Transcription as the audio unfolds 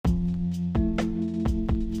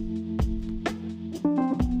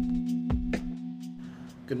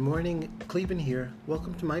Good morning, Cleveland here.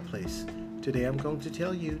 Welcome to my place. Today I'm going to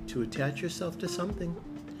tell you to attach yourself to something.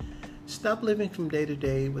 Stop living from day to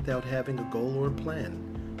day without having a goal or a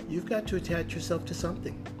plan. You've got to attach yourself to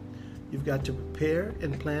something. You've got to prepare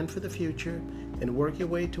and plan for the future and work your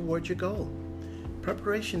way towards your goal.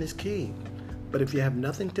 Preparation is key, but if you have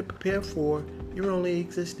nothing to prepare for, you're only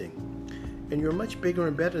existing. And you're much bigger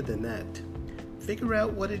and better than that. Figure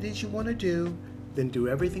out what it is you want to do, then do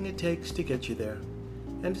everything it takes to get you there.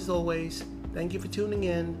 And as always, thank you for tuning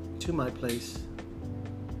in to my place.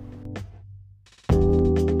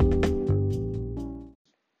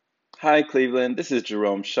 Hi, Cleveland. This is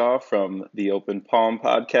Jerome Shaw from the Open Palm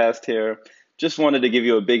podcast here. Just wanted to give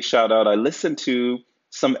you a big shout out. I listened to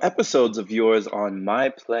some episodes of yours on My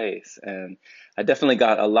Place, and I definitely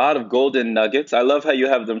got a lot of golden nuggets. I love how you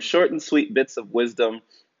have them short and sweet bits of wisdom.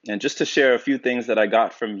 And just to share a few things that I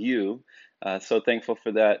got from you, so thankful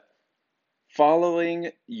for that.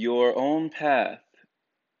 Following your own path.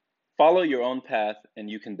 Follow your own path and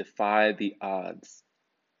you can defy the odds.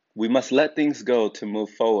 We must let things go to move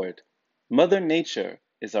forward. Mother Nature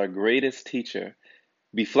is our greatest teacher.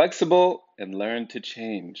 Be flexible and learn to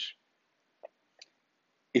change.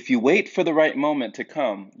 If you wait for the right moment to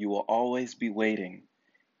come, you will always be waiting.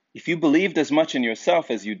 If you believed as much in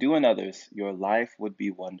yourself as you do in others, your life would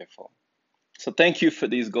be wonderful. So thank you for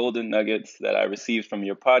these golden nuggets that I received from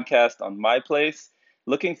your podcast on My Place.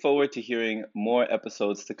 Looking forward to hearing more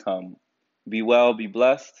episodes to come. Be well, be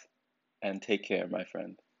blessed, and take care, my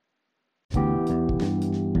friend.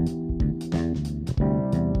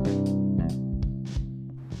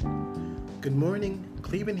 Good morning,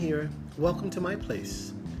 Cleveland here. Welcome to my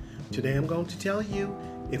place. Today I'm going to tell you,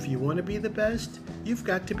 if you want to be the best, you've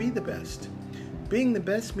got to be the best. Being the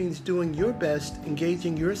best means doing your best,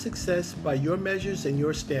 engaging your success by your measures and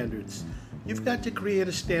your standards. You've got to create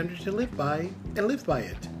a standard to live by and live by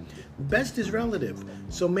it. Best is relative,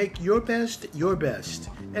 so make your best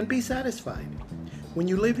and be satisfied. When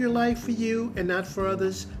you live your life for you and not for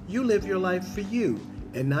others, you live your life for you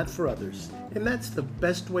and not for others. And that's the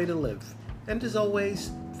best way to live. And as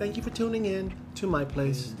always, thank you for tuning in to my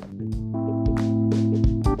place.